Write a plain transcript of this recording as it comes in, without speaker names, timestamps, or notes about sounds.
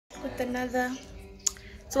another.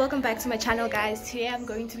 So welcome back to my channel, guys. Today I'm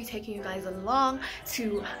going to be taking you guys along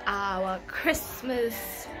to our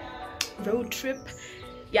Christmas road trip.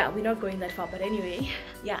 Yeah, we're not going that far, but anyway,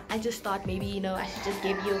 yeah, I just thought maybe, you know, I should just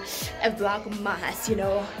give you a Vlogmas, you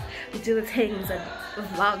know, we do the things and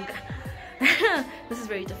vlog. This is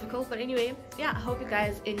very difficult, but anyway, yeah, I hope you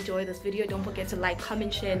guys enjoy this video. Don't forget to like,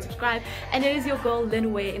 comment, share, and subscribe. And it is your girl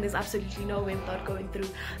Lynn way, and there's absolutely no way without going through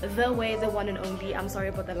the way, the one and only. I'm sorry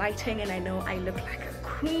about the lighting, and I know I look like a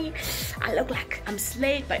queen, I look like I'm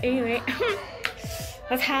slayed, but anyway.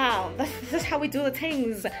 This is how we do the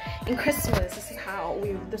things in Christmas. This is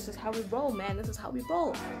how we roll, man. This is how we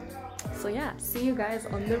roll. So yeah, see you guys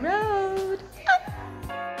on the road.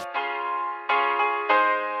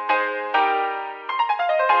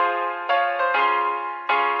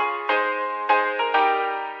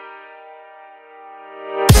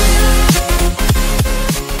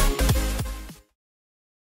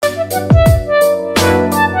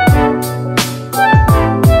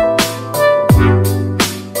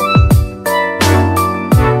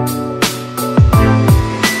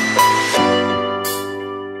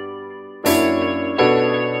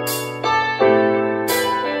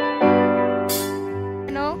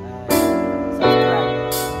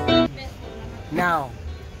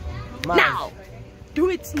 Now! Do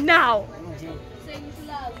it now!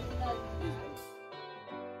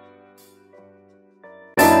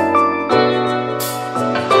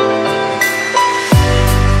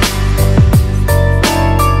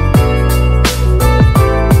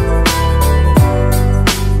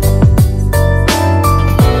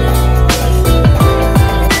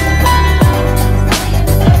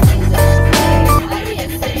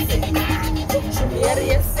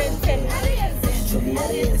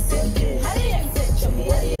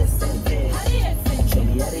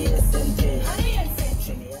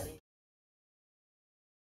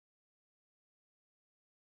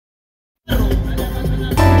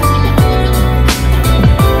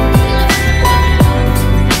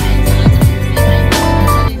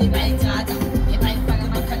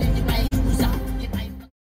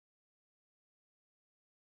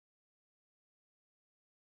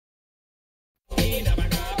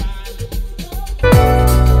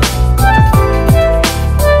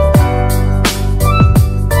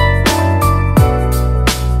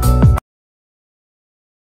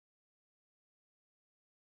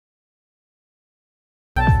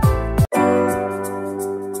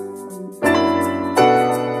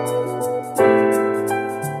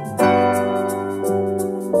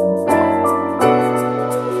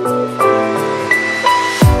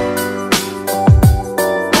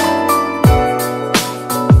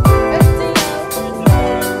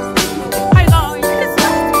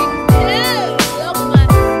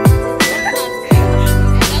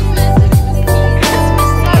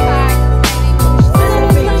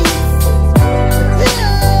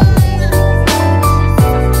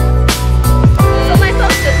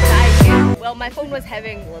 My phone was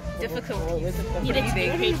having difficulties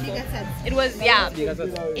breathing.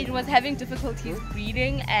 It was having difficulties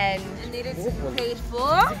breathing, and needed to be paid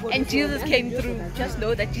for. And Jesus came through. Just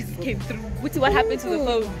know that Jesus came through. What happened to the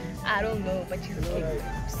phone? I don't know, but Jesus came through.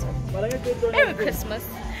 So, Merry Christmas!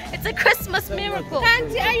 It's a Christmas miracle.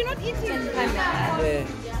 Auntie, are you not eating?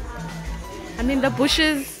 I'm in the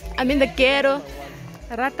bushes. I'm in the ghetto.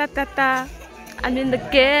 Ratatata. I'm in the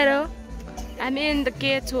ghetto. I'm in the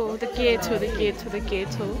ghetto, the ghetto, the ghetto, the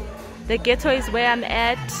ghetto. The ghetto is where I'm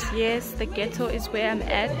at. Yes, the ghetto is where I'm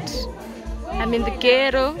at. I'm in the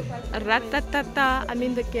ghetto. Ratatata. I'm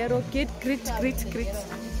in the ghetto. Greet.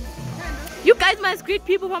 You guys must greet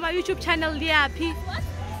people from my YouTube channel, yeah, P. You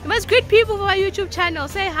must greet people from my YouTube channel.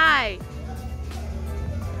 Say hi.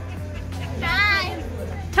 Hi.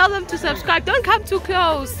 Tell them to subscribe. Don't come too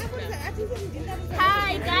close.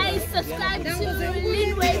 Hi guys, subscribe to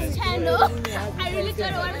Lynn's channel. I really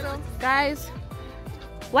don't want to. Guys,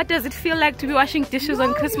 what does it feel like to be washing dishes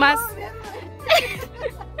on Christmas?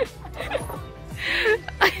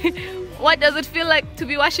 What does it feel like to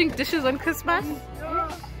be washing dishes on Christmas?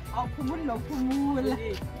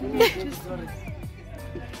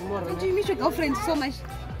 Don't you miss your girlfriend so much?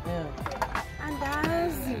 Yeah.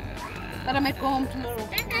 But I might go home tomorrow.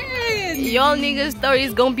 Y'all niggas' story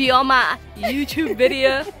is gonna be on my YouTube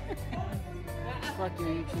video. Fuck your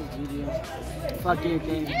YouTube video. Fuck your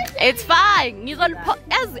thing. It's fine. You're gonna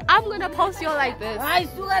I'm gonna post you like this. I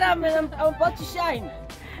swear I'm about to shine.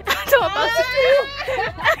 I'm about to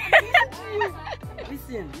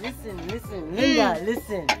Listen. Linda,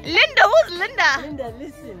 listen. Linda, who's Linda? Linda,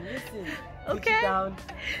 listen. Okay. Put it down.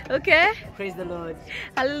 Okay. Praise the Lord.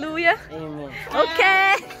 Hallelujah. Amen.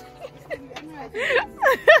 Okay.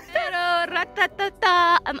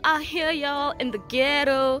 ra-ta-ta-ta. I'm out here, y'all, in the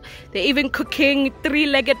ghetto. They're even cooking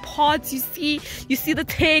three-legged pots. You see the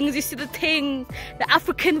things, the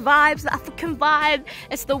African vibes,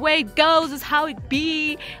 It's the way it goes, it's how it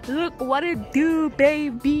be. Look what it do,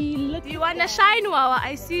 baby. Look. Do you wanna shine, Wawa?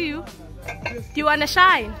 I see you. Do you wanna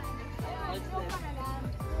shine?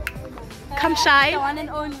 Come shine. The one and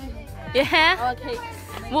only. Yeah. Okay.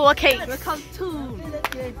 Well, okay. Welcome to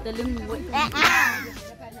the Lynn Way.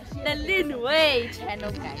 The Lynn Way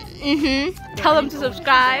channel, guys. Tell them to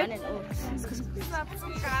subscribe.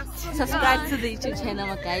 Subscribe to the YouTube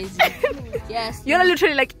channel, guys. Yes. You're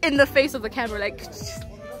literally like in the face of the camera, like just.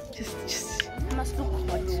 I must look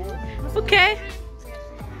hot. Okay.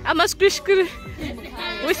 I'm a squish.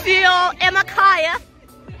 We see y'all Hammanskraal.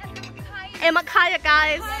 Hammanskraal,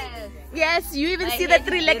 guys. Yes, you even see the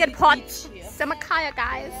three-legged pot. Hammanskraal,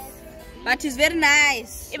 guys. But it's very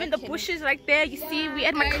nice. Even the bushes right there, you see, we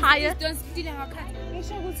at Hammanskraal.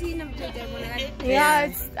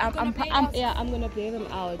 Yeah, I'm gonna play them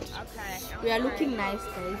out. Okay. We are looking nice,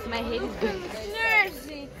 guys. My head is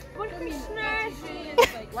big.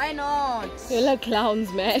 Why not? You're like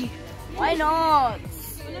clowns, man. Why not?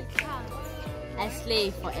 I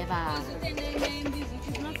slay forever.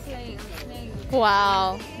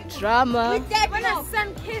 Wow, drama. When a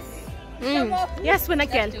sun kiss. Yes, when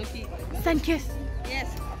again. Sun kiss.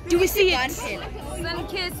 Yes. Do we see it? Sun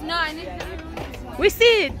kiss. No, I need to. We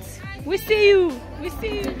see it. We see you. We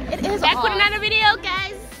see you. It is Back with on. another video,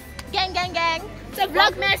 guys. Gang, gang, gang. It's a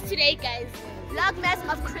Vlogmas today, guys. Vlogmas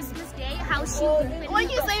of Christmas Day. How she. When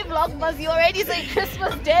you say Vlogmas, you already say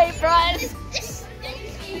Christmas Day, bros.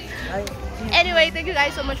 Anyway, thank you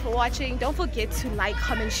guys so much for watching. Don't forget to like,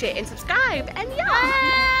 comment, share, and subscribe. And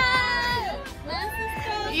yeah.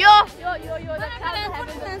 Yo, the clown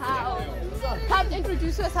having the power. Come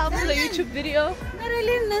introduce yourself to the YouTube video.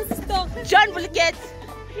 John, will you get?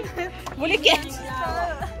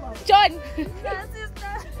 John.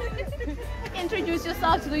 Introduce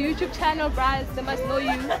yourself to the YouTube channel, guys. They must know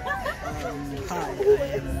you.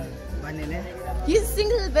 Hi, my name. He's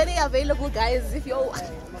single, very available, guys. If you're,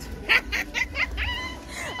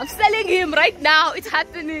 I'm selling him right now. It's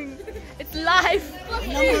happening. It's live.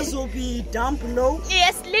 Numbers will be down below.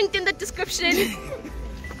 Yes, linked in the description.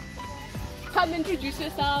 Come introduce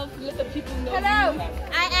yourself. Let the people know. Hello, you.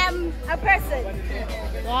 I am a person.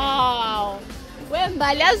 Wow.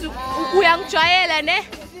 Wembalazi uyangijwayela ne?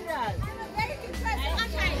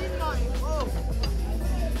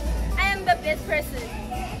 I am the best person.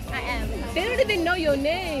 I am. They don't even know your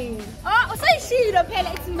name. Oh, so she the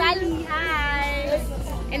pale. It's Mali. Hi.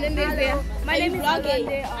 And then there's there. My name is Vlogging.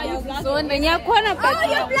 Are you vlogging? Oh,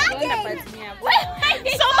 you're vlogging.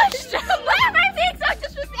 So much drama. Why am I being so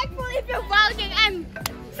disrespectful if you're vlogging? I'm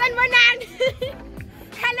San Vernan.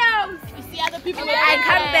 Hello. You see other people. I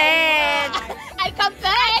come back. I come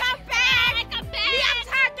back.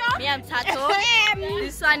 Me, I'm Tato.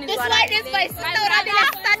 This one is my sister.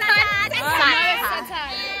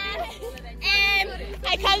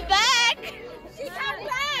 I come back. She come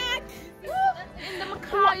back.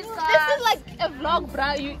 This is like a vlog, bro.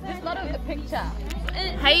 This is not a picture.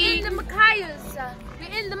 Hey. In the Macayas.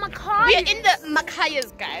 We're in the Macayas. We're in the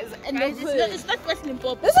Macayas, guys. And Guys, it's not West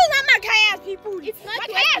Limpopo. This is not Macayas, people. It's not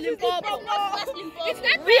Macayas, West Limpopo. It's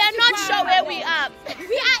not We are not sure where we are.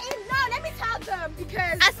 We are in. No, let me tell them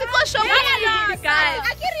because. I suppose show where we guys.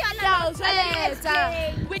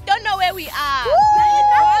 We don't know where we are.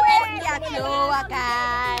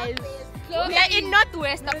 Guys. We are in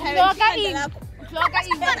Northwest apparently.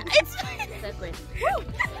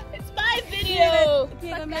 It's my video.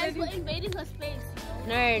 But guys, we're invading her space.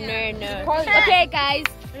 No. Okay, guys.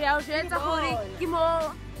 Not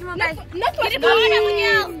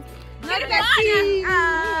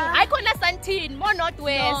I call Santin, more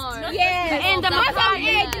Northwest. Yeah. In the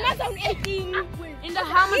In the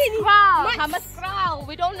Hammanskraal. Hammanskraal.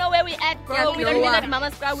 We don't know where we at, bro. We don't even at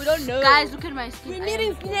Hammanskraal. We don't know. Guys, look at my skin. We're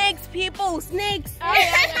needing snakes, people. Snakes.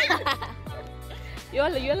 You're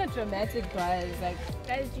a dramatic, guys. Like,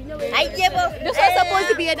 Guys, do you know where this was supposed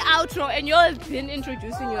to be an outro, and you're been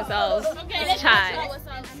introducing yourselves. Okay, let's try.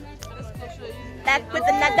 Back with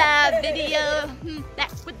another video.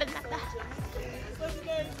 Back with another.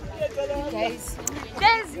 Guys,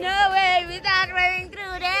 there's no way without going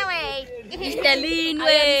through that way. It's the Lynn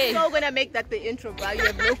way. I'm so gonna make that the intro, bro. You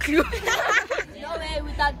have no clue. No way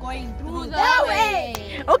without going through that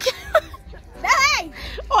way. Okay. Hey!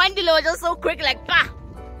 One day was just so quick, like bah.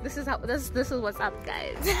 This is what's up,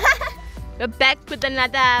 guys. We're back with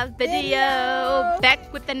another video.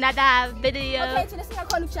 Back with another video. Okay, so let's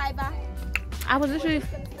call Chaiba. I was literally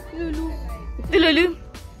Lulu.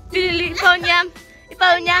 Dilili, phone yam.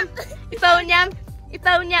 Phone yam. Phone yam.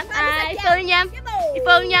 Phone yam. I phone yam.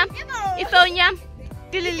 Phone yam. Phone yam.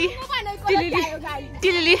 Dilili. Dilili.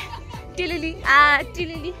 Dilili. Dilili.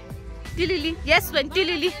 Dilili. Dilili. Yes, when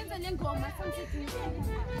Dilili.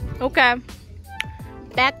 Okay.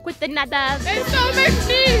 Back with another. They so make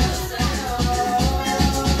me.